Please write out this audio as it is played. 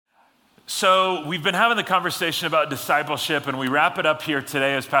So we've been having the conversation about discipleship, and we wrap it up here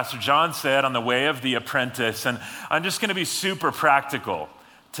today, as Pastor John said, on the way of the apprentice. And I'm just going to be super practical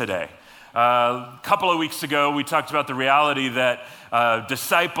today. A couple of weeks ago, we talked about the reality that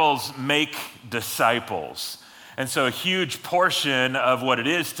disciples make disciples. And so a huge portion of what it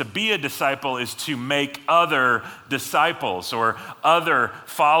is to be a disciple is to make other disciples or other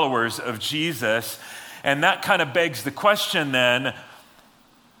followers of Jesus. And that kind of begs the question then,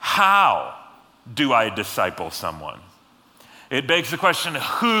 how do I disciple someone? It begs the question,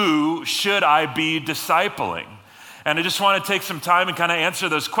 who should I be discipling? And I just want to take some time and kind of answer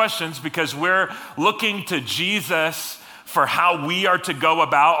those questions because we're looking to Jesus for how we are to go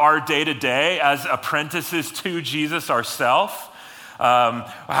about our day-to-day as apprentices to Jesus ourselves.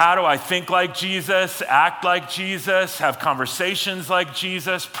 How do I think like Jesus, act like Jesus, have conversations like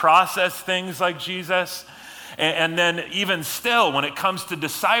Jesus, process things like Jesus? And then even still, when it comes to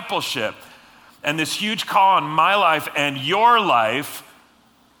discipleship and this huge call on my life and your life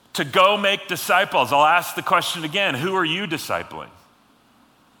to go make disciples, I'll ask the question again, who are you discipling?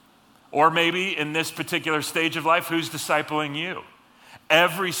 Or maybe in this particular stage of life, who's discipling you?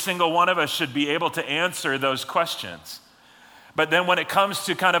 Every single one of us should be able to answer those questions. But then when it comes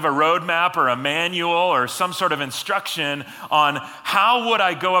to kind of a roadmap or a manual or some sort of instruction on how would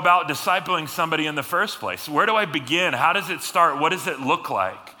I go about discipling somebody in the first place? Where do I begin? How does it start? What does it look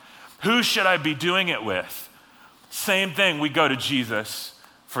like? Who should I be doing it with? Same thing, we go to Jesus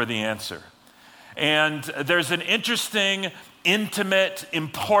for the answer. And there's an interesting, intimate,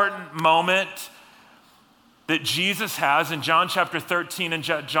 important moment that Jesus has in John chapter 13 and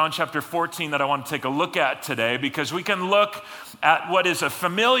John chapter 14 that I want to take a look at today, because we can look at what is a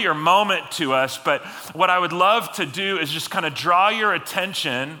familiar moment to us, but what I would love to do is just kind of draw your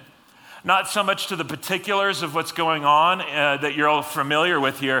attention, not so much to the particulars of what's going on that you're all familiar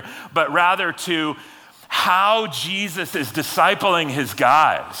with here, but rather to how Jesus is discipling his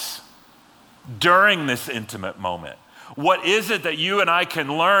guys during this intimate moment. What is it that you and I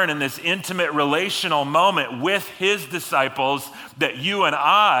can learn in this intimate relational moment with his disciples that you and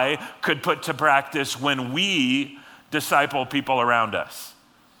I could put to practice when we disciple people around us?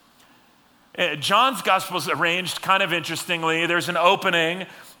 John's gospel is arranged kind of interestingly. There's an opening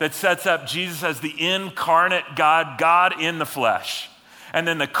that sets up Jesus as the incarnate God, God in the flesh. And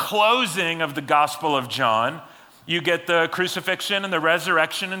then the closing of the Gospel of John, you get the crucifixion and the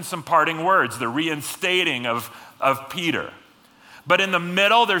resurrection and some parting words, the reinstating of Peter. But in the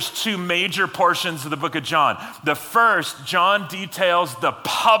middle, there's two major portions of the book of John. The first, John details the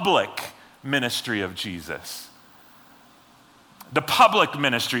public ministry of Jesus. The public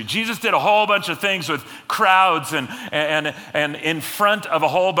ministry. Jesus did a whole bunch of things with crowds and in front of a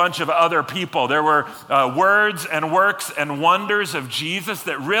whole bunch of other people. There were words and works and wonders of Jesus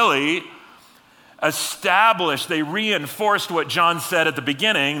that really established, they reinforced what John said at the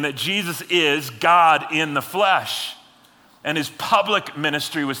beginning, that Jesus is God in the flesh. And his public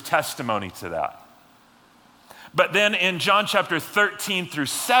ministry was testimony to that. But then in John chapter 13 through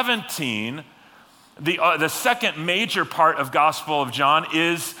 17, the second major part of Gospel of John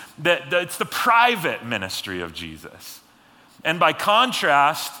is that it's the private ministry of Jesus. And by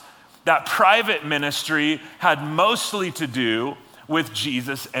contrast, that private ministry had mostly to do with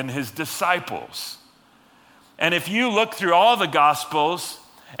Jesus and his disciples. And if you look through all the Gospels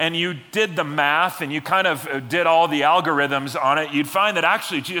and you did the math and you kind of did all the algorithms on it, you'd find that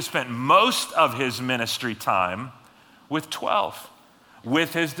actually Jesus spent most of his ministry time with 12,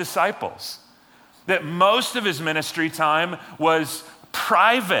 with his disciples. That most of his ministry time was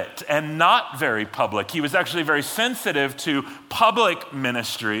private and not very public. He was actually very sensitive to public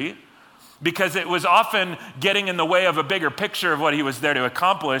ministry because it was often getting in the way of a bigger picture of what he was there to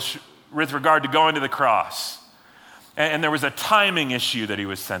accomplish with regard to going to the cross. And there was a timing issue that he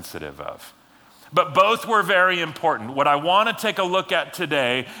was sensitive of. But both were very important. What I want to take a look at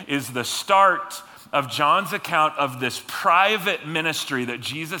today is the start of John's account of this private ministry that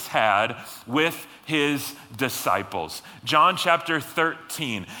Jesus had with his disciples. John chapter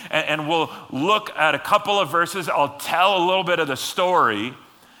 13. And we'll look at a couple of verses. I'll tell a little bit of the story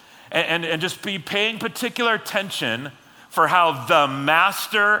and just be paying particular attention for how the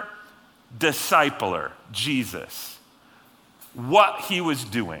master discipler, Jesus, what he was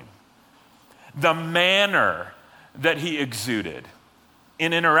doing, the manner that he exuded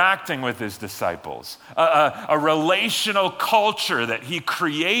in interacting with his disciples, a relational culture that he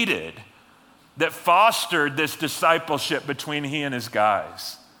created that fostered this discipleship between he and his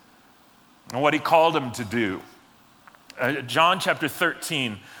guys, and what he called them to do. John chapter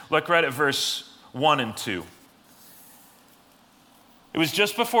 13, look right at verse 1 and 2. It was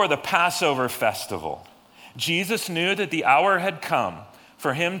just before the Passover festival. Jesus knew that the hour had come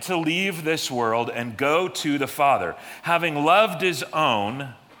for him to leave this world and go to the Father. Having loved his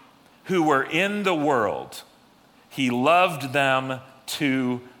own who were in the world, he loved them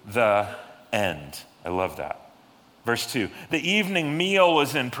to the end. I love that. Verse 2, the evening meal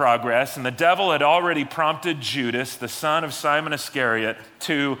was in progress, and the devil had already prompted Judas, the son of Simon Iscariot,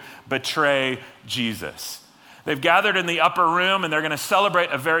 to betray Jesus. They've gathered in the upper room, and they're going to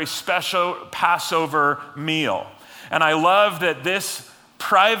celebrate a very special Passover meal. And I love that this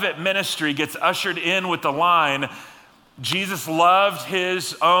private ministry gets ushered in with the line, Jesus loved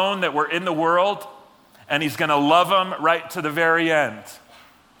his own that were in the world, and he's going to love them right to the very end.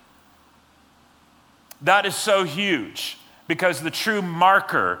 That is so huge, because the true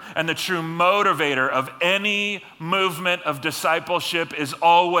marker and the true motivator of any movement of discipleship is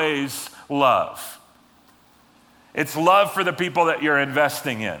always love. It's love for the people that you're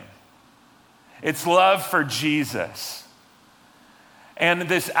investing in. It's love for Jesus. And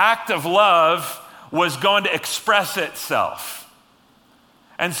this act of love was going to express itself.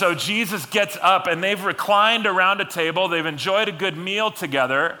 And so Jesus gets up, and they've reclined around a table. They've enjoyed a good meal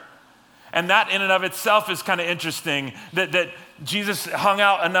together. And that in and of itself is kind of interesting, that Jesus hung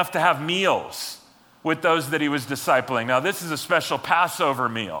out enough to have meals with those that he was discipling. Now, this is a special Passover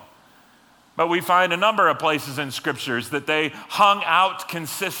meal. But we find a number of places in scriptures that they hung out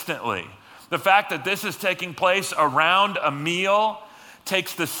consistently. The fact that this is taking place around a meal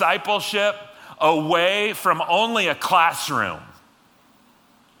takes discipleship away from only a classroom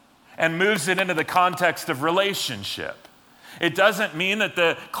and moves it into the context of relationship. It doesn't mean that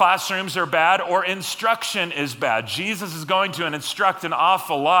the classrooms are bad or instruction is bad. Jesus is going to instruct an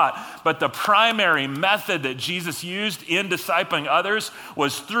awful lot, but the primary method that Jesus used in discipling others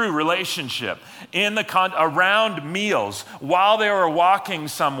was through relationship, around meals, while they were walking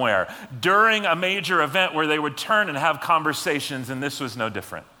somewhere, during a major event where they would turn and have conversations, and this was no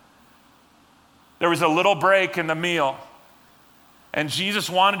different. There was a little break in the meal, and Jesus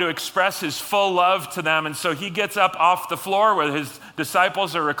wanted to express his full love to them. And so he gets up off the floor where his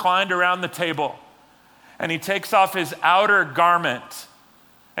disciples are reclined around the table. And he takes off his outer garment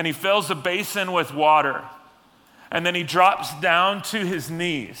and he fills a basin with water. And then he drops down to his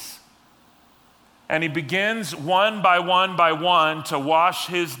knees. And he begins one by one to wash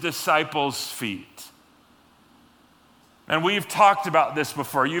his disciples' feet. And we've talked about this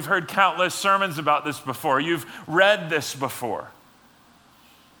before. You've heard countless sermons about this before. You've read this before.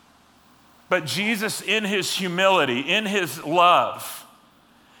 But Jesus, in his humility, in his love,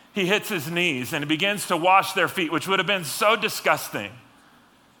 he hits his knees and he begins to wash their feet, which would have been so disgusting.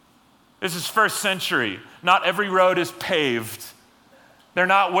 This is first century. Not every road is paved. They're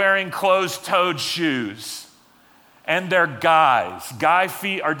not wearing closed-toed shoes. And they're guys. Guy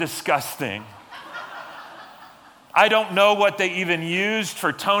feet are disgusting. I don't know what they even used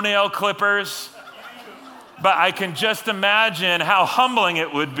for toenail clippers, but I can just imagine how humbling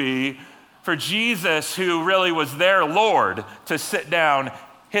it would be for Jesus, who really was their Lord, to sit down,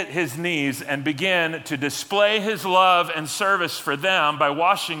 hit his knees, and begin to display his love and service for them by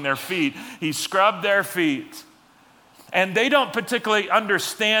washing their feet. He scrubbed their feet. And they don't particularly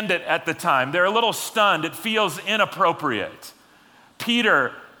understand it at the time. They're a little stunned. It feels inappropriate.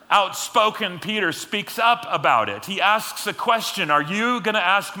 Peter, outspoken Peter, speaks up about it. He asks a question, are you going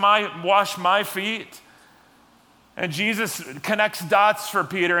to wash my feet? And Jesus connects dots for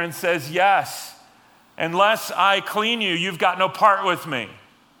Peter and says, yes, unless I clean you, you've got no part with me.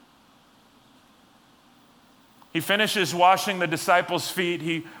 He finishes washing the disciples' feet.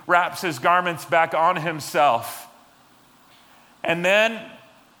 He wraps his garments back on himself. And then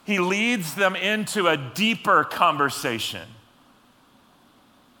he leads them into a deeper conversation.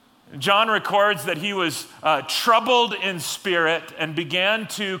 John records that he was troubled in spirit and began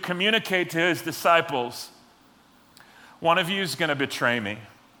to communicate to his disciples, one of you is going to betray me.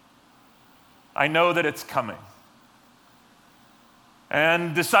 I know that it's coming.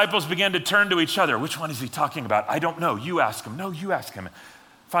 And disciples began to turn to each other. Which one is he talking about? I don't know. You ask him. No, you ask him.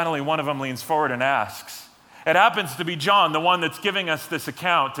 Finally, one of them leans forward and asks. It happens to be John, the one that's giving us this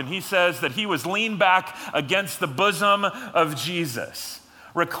account. And he says that he was leaned back against the bosom of Jesus,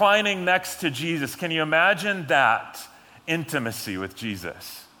 reclining next to Jesus. Can you imagine that intimacy with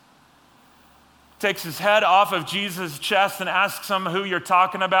Jesus? Takes his head off of Jesus' chest and asks him who you're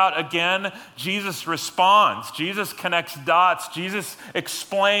talking about. Again, Jesus responds. Jesus connects dots. Jesus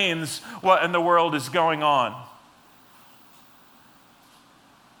explains what in the world is going on.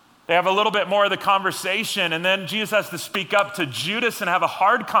 They have a little bit more of the conversation, and then Jesus has to speak up to Judas and have a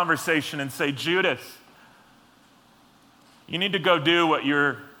hard conversation and say, Judas, You need to go do what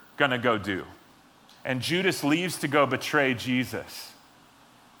you're going to go do. And Judas leaves to go betray Jesus.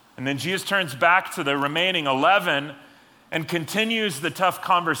 And then Jesus turns back to the remaining 11 and continues the tough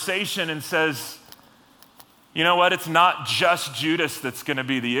conversation and says, you know what? It's not just Judas that's going to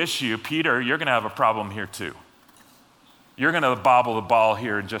be the issue. Peter, you're going to have a problem here too. You're going to bobble the ball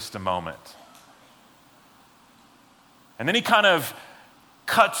here in just a moment. And then he kind of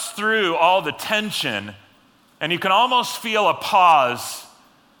cuts through all the tension, and you can almost feel a pause.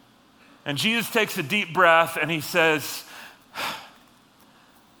 And Jesus takes a deep breath and he says,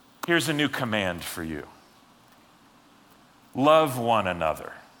 here's a new command for you. Love one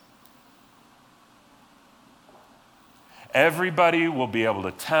another. Everybody will be able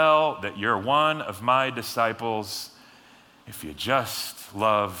to tell that you're one of my disciples if you just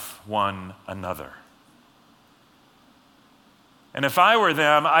love one another. And if I were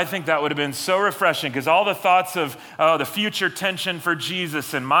them, I think that would have been so refreshing, because all the thoughts of the future tension for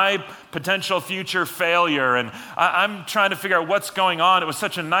Jesus and my potential future failure, and I'm trying to figure out what's going on. It was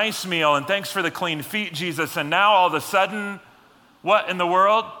such a nice meal, and thanks for the clean feet, Jesus. And now all of a sudden, what in the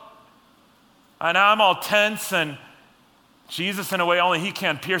world? And now I'm all tense, and Jesus, in a way only he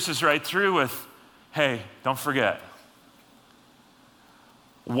can, pierces right through with, hey, don't forget.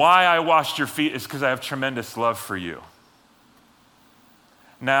 Why I washed your feet is because I have tremendous love for you.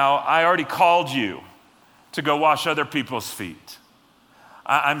 Now, I already called you to go wash other people's feet.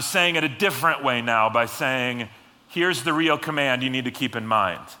 I'm saying it a different way now by saying, here's the real command you need to keep in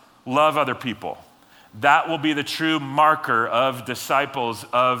mind. Love other people. That will be the true marker of disciples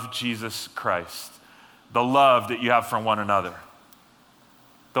of Jesus Christ. The love that you have for one another.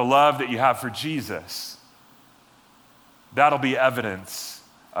 The love that you have for Jesus. That'll be evidence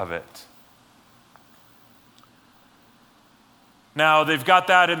of it. Now, they've got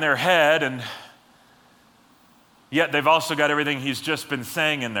that in their head, and yet they've also got everything he's just been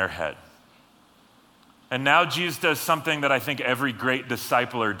saying in their head. And now Jesus does something that I think every great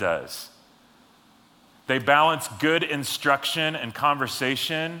discipler does. They balance good instruction and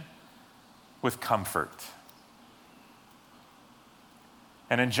conversation with comfort.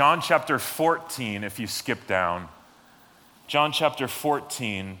 And in John chapter 14, if you skip down, John chapter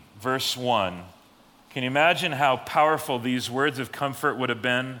 14, verse 1, can you imagine how powerful these words of comfort would have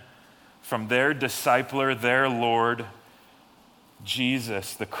been from their discipler, their Lord,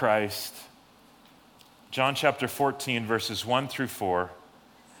 Jesus the Christ? John chapter 14, verses 1 through 4.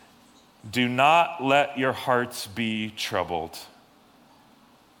 Do not let your hearts be troubled.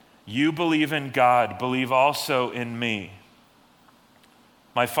 You believe in God, believe also in me.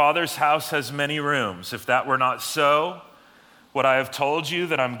 My Father's house has many rooms. If that were not so, would I have told you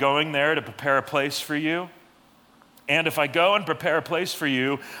that I'm going there to prepare a place for you? And if I go and prepare a place for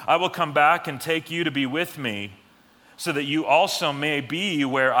you, I will come back and take you to be with me, so that you also may be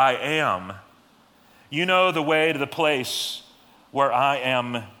where I am. You know the way to the place where I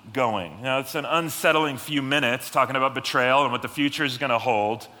am going. Now, it's an unsettling few minutes talking about betrayal and what the future is going to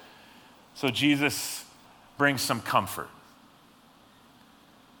hold. So Jesus brings some comfort.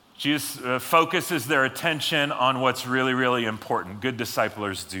 Jesus focuses their attention on what's really, really important. Good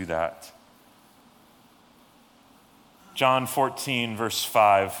disciplers do that. John 14, verse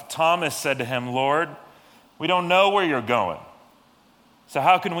 5. Thomas said to him, Lord, we don't know where you're going, so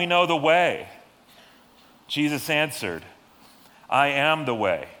how can we know the way? Jesus answered, I am the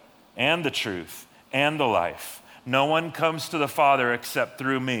way and the truth and the life. No one comes to the Father except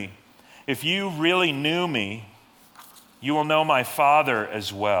through me. If you really knew me, you will know my Father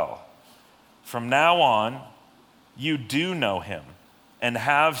as well. From now on, you do know him and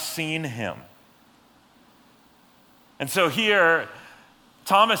have seen him. And so here,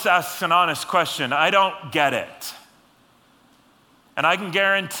 Thomas asks an honest question. I don't get it. And I can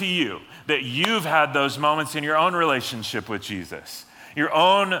guarantee you that you've had those moments in your own relationship with Jesus, your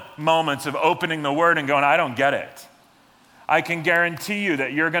own moments of opening the Word and going, I don't get it. I can guarantee you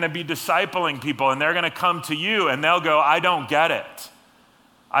that you're going to be discipling people and they're going to come to you and they'll go, I don't get it.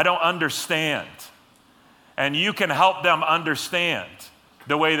 I don't understand. And you can help them understand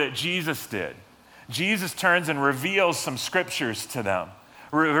the way that Jesus did. Jesus turns and reveals some scriptures to them,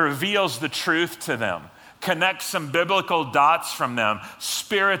 reveals the truth to them, connects some biblical dots from them,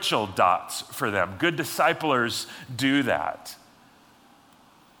 spiritual dots for them. Good disciplers do that.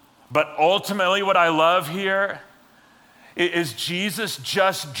 But ultimately, what I love here is Jesus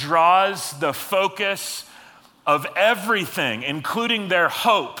just draws the focus of everything, including their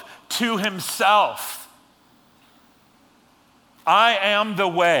hope, to himself. I am the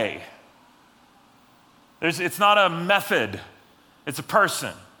way. It's not a method, it's a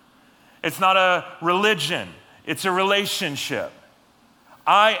person. It's not a religion, It's a relationship.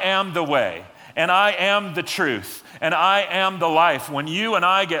 I am the way, and I am the truth, and I am the life. When you and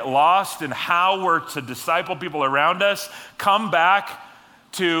I get lost in how we're to disciple people around us, come back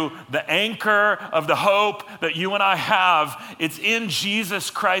to the anchor of the hope that you and I have. It's in Jesus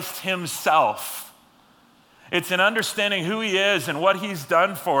Christ himself. It's in understanding who he is and what he's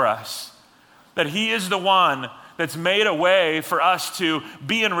done for us, that he is the one that's made a way for us to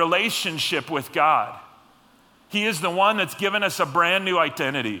be in relationship with God. He is the one that's given us a brand new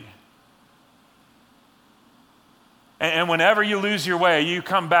identity. And whenever you lose your way, you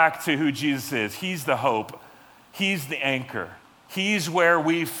come back to who Jesus is. He's the hope. He's the anchor. He's where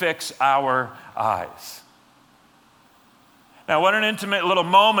we fix our eyes. Now, what an intimate little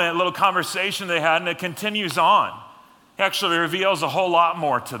moment, little conversation they had, and it continues on. He actually reveals a whole lot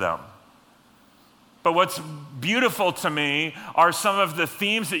more to them. But what's beautiful to me are some of the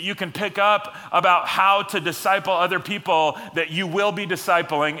themes that you can pick up about how to disciple other people that you will be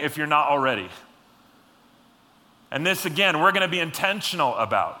discipling if you're not already. And this, again, we're going to be intentional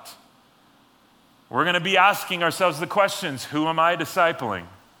about. We're going to be asking ourselves the questions, who am I discipling?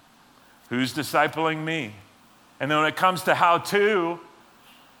 Who's discipling me? And then when it comes to how to,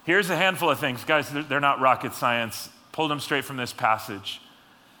 here's a handful of things. Guys, they're not rocket science. Pulled them straight from this passage.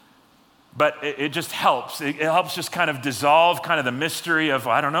 But it just helps. It helps just kind of dissolve kind of the mystery of,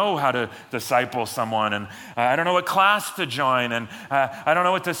 I don't know how to disciple someone, and I don't know what class to join, and I don't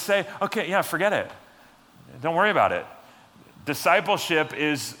know what to say. Okay, yeah, forget it. Don't worry about it. Discipleship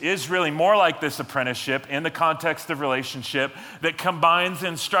is really more like this apprenticeship in the context of relationship that combines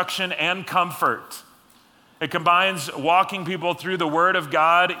instruction and comfort. It combines walking people through the Word of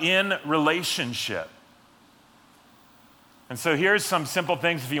God in relationship. And so here's some simple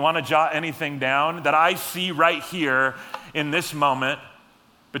things, if you want to jot anything down, that I see right here in this moment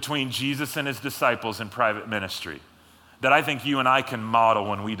between Jesus and his disciples in private ministry, that I think you and I can model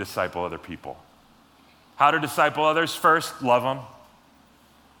when we disciple other people. How to disciple others? First, love them.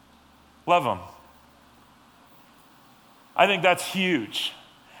 Love them. I think that's huge.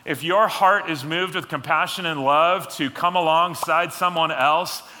 If your heart is moved with compassion and love to come alongside someone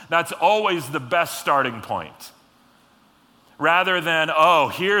else, that's always the best starting point. Rather than, oh,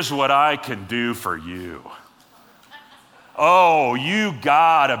 here's what I can do for you. Oh, you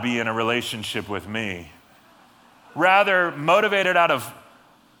gotta be in a relationship with me. Rather, motivated out of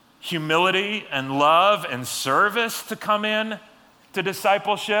humility and love and service to come in to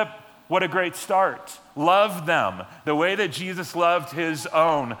discipleship, what a great start. Love them the way that Jesus loved his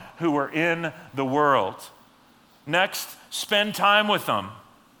own who were in the world. Next, spend time with them.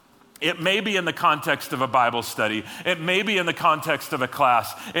 It may be in the context of a Bible study. It may be in the context of a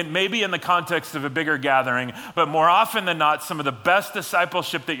class. It may be in the context of a bigger gathering. But more often than not, some of the best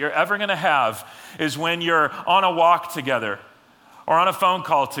discipleship that you're ever going to have is when you're on a walk together, or on a phone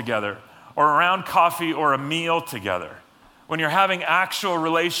call together, or around coffee or a meal together. When you're having actual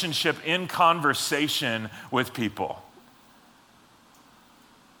relationship in conversation with people.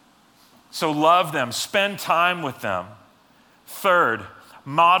 So love them, spend time with them. Third,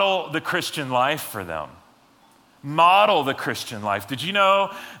 model the Christian life for them. Model the Christian life. Did you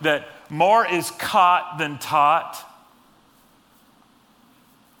know that more is caught than taught?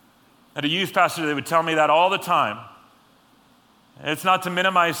 At a youth pastor, they would tell me that all the time. It's not to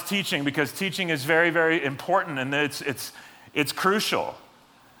minimize teaching, because teaching is very, very important, and it's crucial.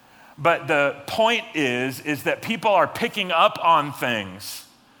 But the point is that people are picking up on things,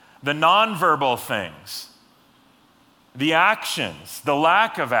 the nonverbal things, the actions, the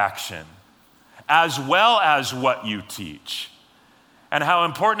lack of action, as well as what you teach. And how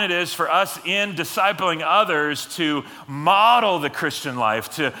important it is for us in discipling others to model the Christian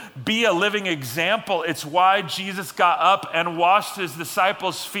life, to be a living example. It's why Jesus got up and washed his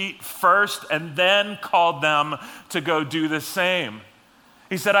disciples' feet first and then called them to go do the same.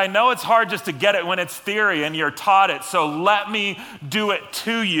 He said, I know it's hard just to get it when it's theory and you're taught it, so let me do it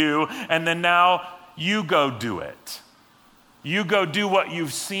to you, and then now you go do it. You go do what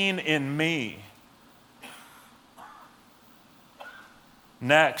you've seen in me.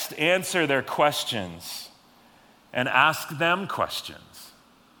 Next, answer their questions and ask them questions.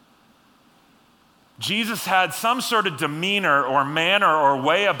 Jesus had some sort of demeanor or manner or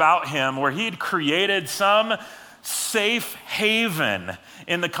way about him where he'd created some safe haven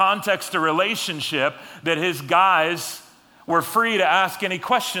in the context of relationship that his guys were free to ask any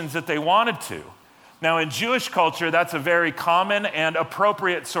questions that they wanted to. Now, in Jewish culture, that's a very common and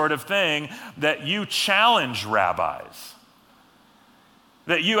appropriate sort of thing, that you challenge rabbis.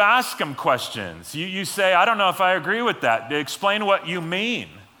 That you ask them questions. You say, I don't know if I agree with that. Explain what you mean.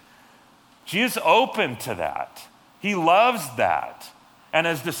 Jesus is open to that. He loves that. And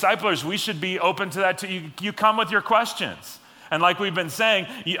as disciplers, we should be open to that too. You come with your questions. And like we've been saying,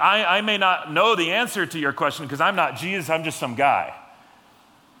 I may not know the answer to your question because I'm not Jesus, I'm just some guy.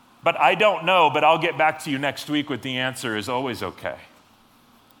 But I don't know, but I'll get back to you next week with the answer is always okay.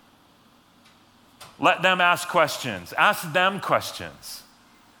 Let them ask questions. Ask them questions.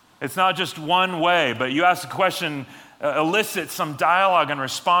 It's not just one way, but you ask a question, elicit some dialogue and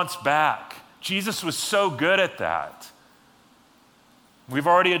response back. Jesus was so good at that. We've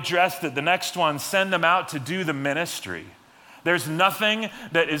already addressed it. The next one, send them out to do the ministry. There's nothing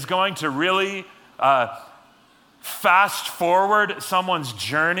that is going to really fast forward someone's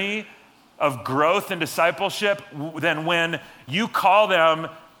journey of growth and discipleship than when you call them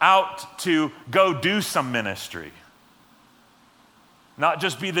out to go do some ministry. Not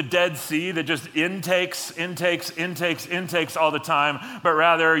just be the Dead Sea that just intakes all the time, but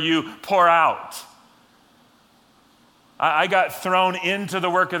rather you pour out. I got thrown into the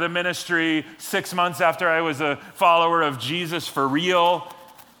work of the ministry 6 months after I was a follower of Jesus for real.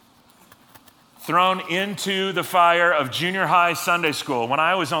 Thrown into the fire of junior high Sunday school when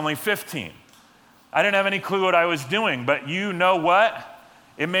I was only 15. I didn't have any clue what I was doing, but you know what?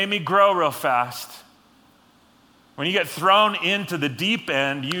 It made me grow real fast. When you get thrown into the deep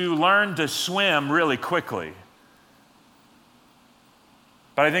end, you learn to swim really quickly.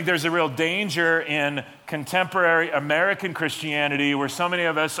 But I think there's a real danger in contemporary American Christianity where so many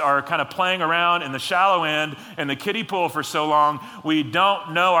of us are kind of playing around in the shallow end in the kiddie pool for so long, we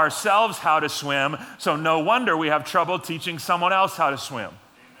don't know ourselves how to swim, so no wonder we have trouble teaching someone else how to swim.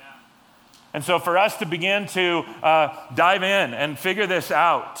 Amen. And so for us to begin to dive in and figure this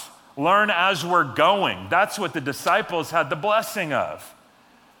out, learn as we're going, that's what the disciples had the blessing of.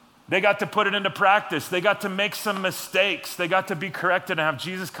 They got to put it into practice. They got to make some mistakes. They got to be corrected and have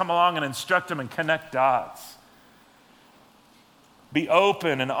Jesus come along and instruct them and connect dots. Be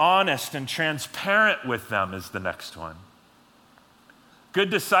open and honest and transparent with them is the next one. Good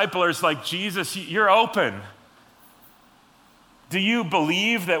disciplers like Jesus, you're open. Do you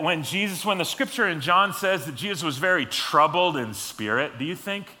believe that when the scripture in John says that Jesus was very troubled in spirit, do you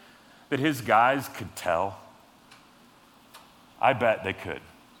think that his guys could tell? I bet they could.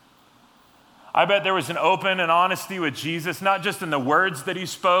 I bet there was an open and honesty with Jesus, not just in the words that he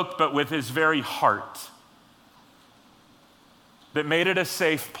spoke, but with his very heart that made it a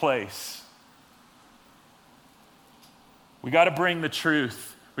safe place. We got to bring the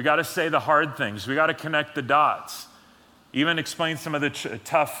truth. We got to say the hard things. We got to connect the dots, even explain some of the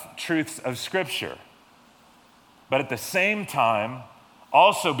tough truths of Scripture. But at the same time,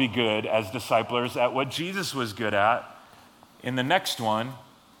 also be good as disciplers at what Jesus was good at. In the next one,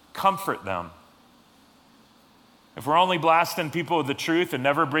 comfort them. If we're only blasting people with the truth and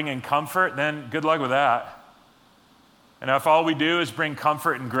never bringing comfort, then good luck with that. And if all we do is bring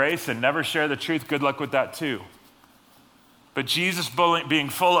comfort and grace and never share the truth, good luck with that too. But Jesus, being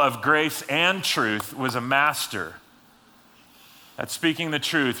full of grace and truth, was a master at speaking the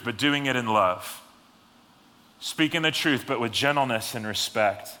truth, but doing it in love. Speaking the truth, but with gentleness and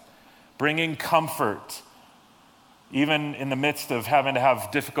respect. Bringing comfort, even in the midst of having to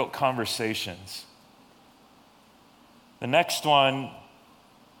have difficult conversations. The next one,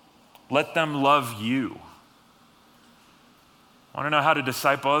 let them love you. Want to know how to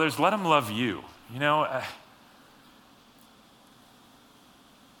disciple others? Let them love you. You know,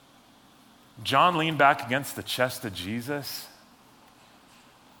 John leaned back against the chest of Jesus.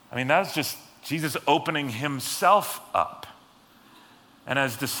 I mean, that was just Jesus opening himself up. And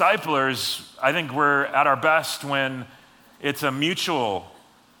as disciplers, I think we're at our best when it's a mutual,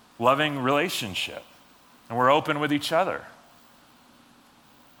 loving relationship. And we're open with each other.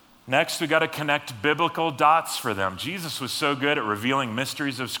 Next, we got to connect biblical dots for them. Jesus was so good at revealing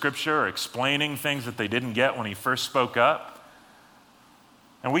mysteries of Scripture or explaining things that they didn't get when he first spoke up.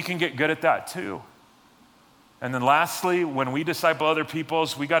 And we can get good at that too. And then lastly, when we disciple other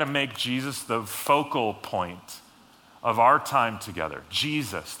peoples, we got to make Jesus the focal point of our time together.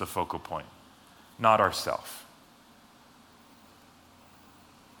 Jesus, the focal point, not ourselves.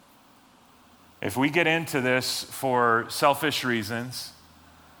 If we get into this for selfish reasons,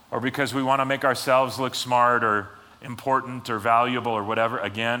 or because we want to make ourselves look smart or important or valuable or whatever,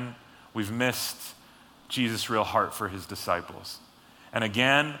 again, we've missed Jesus' real heart for his disciples. And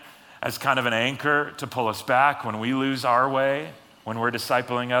again, as kind of an anchor to pull us back when we lose our way, when we're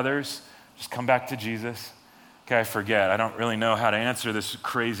discipling others, just come back to Jesus. Okay, I forget. I don't really know how to answer this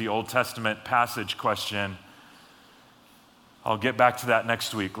crazy Old Testament passage question. I'll get back to that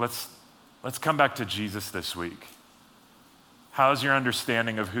next week. Let's come back to Jesus this week. How's your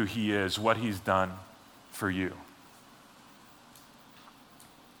understanding of who he is, what he's done for you?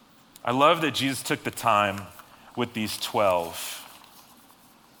 I love that Jesus took the time with these 12.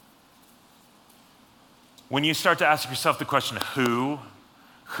 When you start to ask yourself the question, who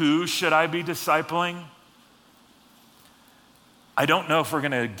should I be discipling? I don't know if we're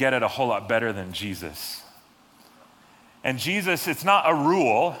going to get it a whole lot better than Jesus. And Jesus, it's not a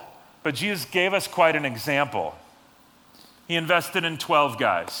rule, but Jesus gave us quite an example. He invested in 12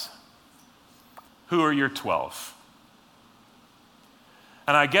 guys. Who are your 12?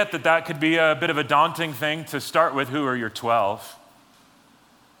 And I get that that could be a bit of a daunting thing to start with. Who are your 12?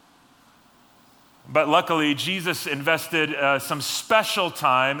 But luckily, Jesus invested some special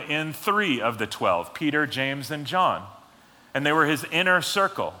time in 3 of the 12, Peter, James, and John. And they were his inner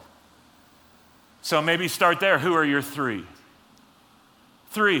circle. So maybe start there. Who are your 3?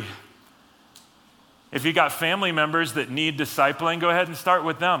 3. If you got family members that need discipling, go ahead and start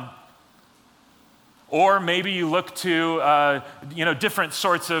with them. Or maybe you look to different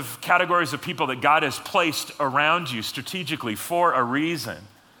sorts of categories of people that God has placed around you strategically for a reason.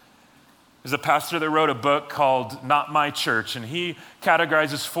 There's a pastor that wrote a book called Not My Church, and he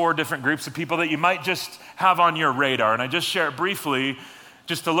categorizes 4 different groups of people that you might just have on your radar. And I just share it briefly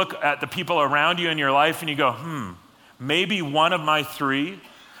just to look at the people around you in your life and you go, maybe one of my 3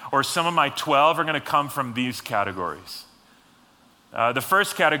 or some of my 12 are going to come from these categories. The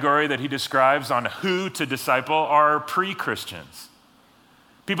first category that he describes on who to disciple are pre-Christians,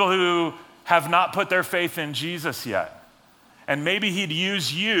 people who have not put their faith in Jesus yet. And maybe he'd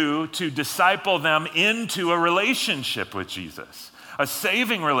use you to disciple them into a relationship with Jesus, a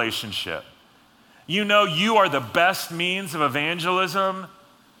saving relationship. You know you are the best means of evangelism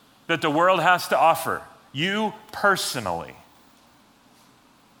that the world has to offer, you personally.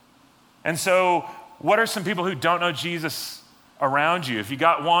 And so, what are some people who don't know Jesus around you? If you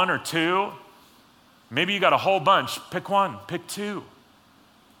got 1 or 2, maybe you got a whole bunch, pick 1, pick 2.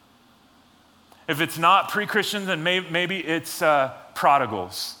 If it's not pre-Christians, then maybe it's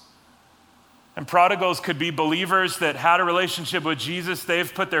prodigals. And prodigals could be believers that had a relationship with Jesus.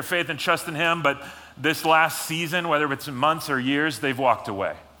 They've put their faith and trust in him, but this last season, whether it's months or years, they've walked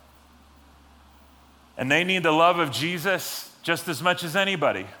away. And they need the love of Jesus just as much as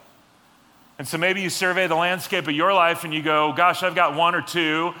anybody. And so maybe you survey the landscape of your life and you go, gosh, I've got 1 or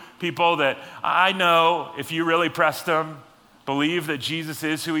 2 people that I know if you really pressed them, believe that Jesus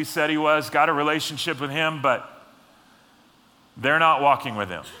is who he said he was, got a relationship with him, but they're not walking with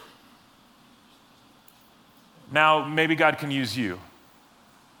him. Now, maybe God can use you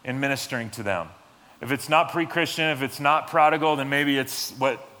in ministering to them. If it's not pre-Christian, if it's not prodigal, then maybe it's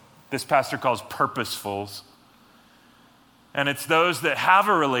what this pastor calls purposefuls. And it's those that have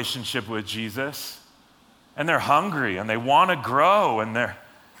a relationship with Jesus and they're hungry and they want to grow and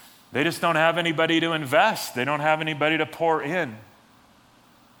they just don't have anybody to invest. They don't have anybody to pour in.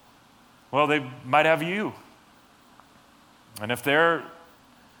 Well, they might have you. And if they're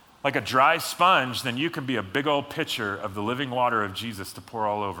like a dry sponge, then you can be a big old pitcher of the living water of Jesus to pour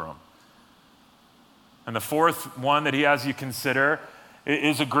all over them. And the fourth one that he has you consider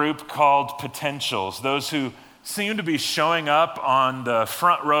is a group called potentials, those who seem to be showing up on the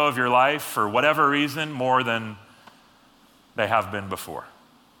front row of your life for whatever reason more than they have been before.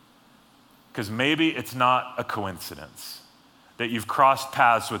 Because maybe it's not a coincidence that you've crossed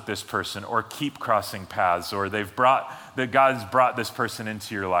paths with this person or keep crossing paths, or that God's brought this person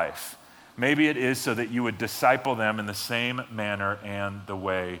into your life. Maybe it is so that you would disciple them in the same manner and the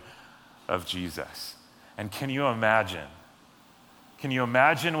way of Jesus. And can you imagine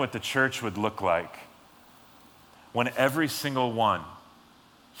what the church would look like when every single one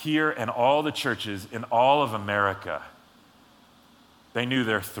here and all the churches in all of America, they knew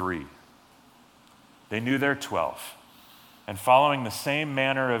their 3. They knew their 12. And following the same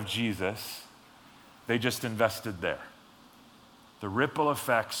manner of Jesus, they just invested there. The ripple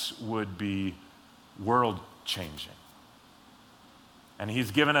effects would be world-changing. And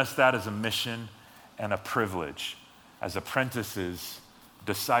he's given us that as a mission and a privilege as apprentices,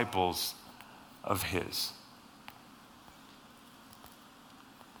 disciples of his.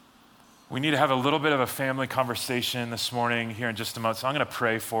 We need to have a little bit of a family conversation this morning here in just a moment. So I'm going to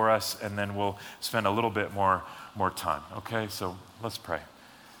pray for us, and then we'll spend a little bit more time, okay? So let's pray.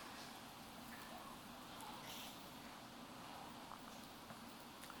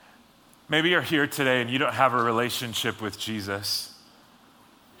 Maybe you're here today and you don't have a relationship with Jesus.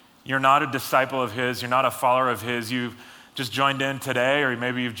 You're not a disciple of his. You're not a follower of his. You've just joined in today, or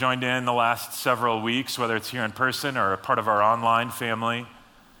maybe you've joined in the last several weeks, whether it's here in person or a part of our online family.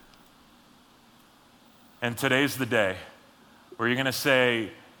 And today's the day where you're going to say,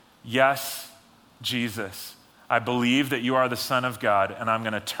 yes, Jesus, I believe that you are the Son of God, and I'm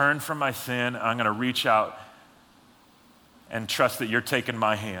going to turn from my sin. I'm going to reach out and trust that you're taking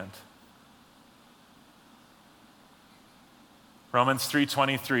my hand. Romans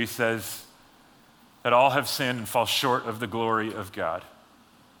 3:23 says that all have sinned and fall short of the glory of God.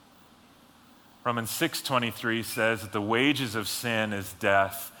 Romans 6:23 says that the wages of sin is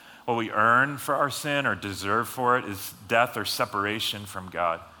death. What we earn for our sin or deserve for it is death or separation from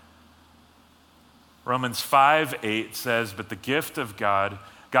God. Romans 5:8 says, but the gift of God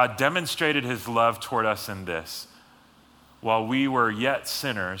demonstrated his love toward us in this: while we were yet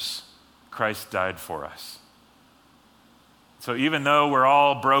sinners, Christ died for us. So even though we're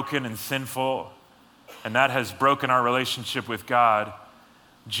all broken and sinful, and that has broken our relationship with God,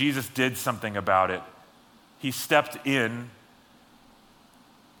 Jesus did something about it. He stepped in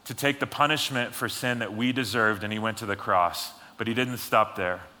to take the punishment for sin that we deserved, and he went to the cross. But he didn't stop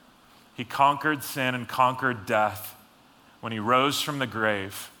there. He conquered sin and conquered death when he rose from the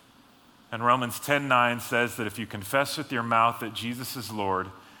grave. And Romans 10:9 says that if you confess with your mouth that Jesus is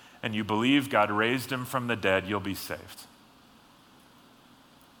Lord and you believe God raised him from the dead, you'll be saved.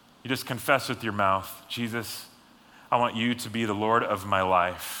 You just confess with your mouth, Jesus, I want you to be the Lord of my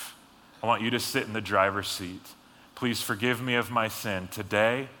life. I want you to sit in the driver's seat. Please forgive me of my sin.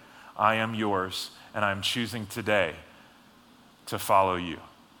 Today, I am yours, and I'm choosing today to follow you.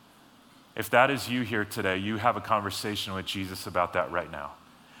 If that is you here today, you have a conversation with Jesus about that right now.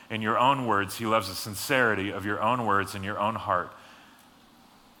 In your own words, he loves the sincerity of your own words and your own heart.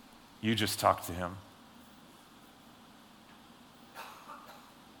 You just talk to him.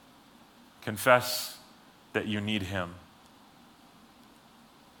 Confess that you need him.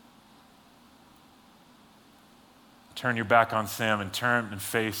 Turn your back on Sam and turn and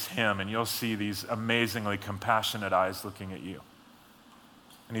face him, and you'll see these amazingly compassionate eyes looking at you.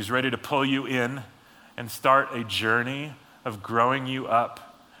 And he's ready to pull you in and start a journey of growing you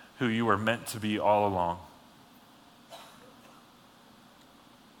up who you were meant to be all along.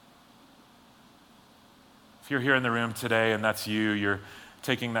 If you're here in the room today and that's you, you're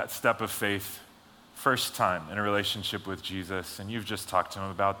taking that step of faith, first time in a relationship with Jesus, and you've just talked to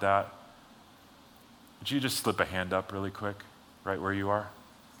him about that, would you just slip a hand up really quick, right where you are?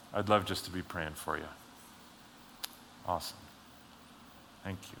 I'd love just to be praying for you. Awesome.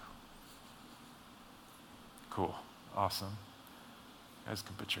 Thank you. Cool. Awesome. You guys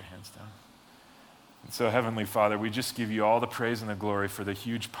can put your hands down. And so, Heavenly Father, we just give you all the praise and the glory for the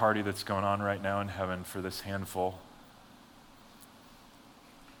huge party that's going on right now in heaven for this handful.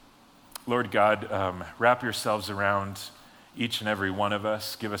 Lord God, wrap yourselves around each and every one of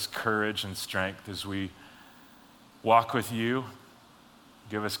us. Give us courage and strength as we walk with you.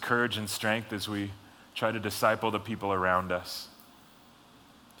 Give us courage and strength as we try to disciple the people around us.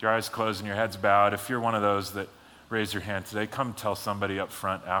 With your eyes closed and your heads bowed, if you're one of those that raise your hand today, come tell somebody up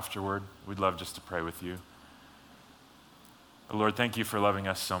front afterward. We'd love just to pray with you. But Lord, thank you for loving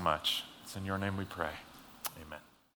us so much. It's in your name we pray. Amen.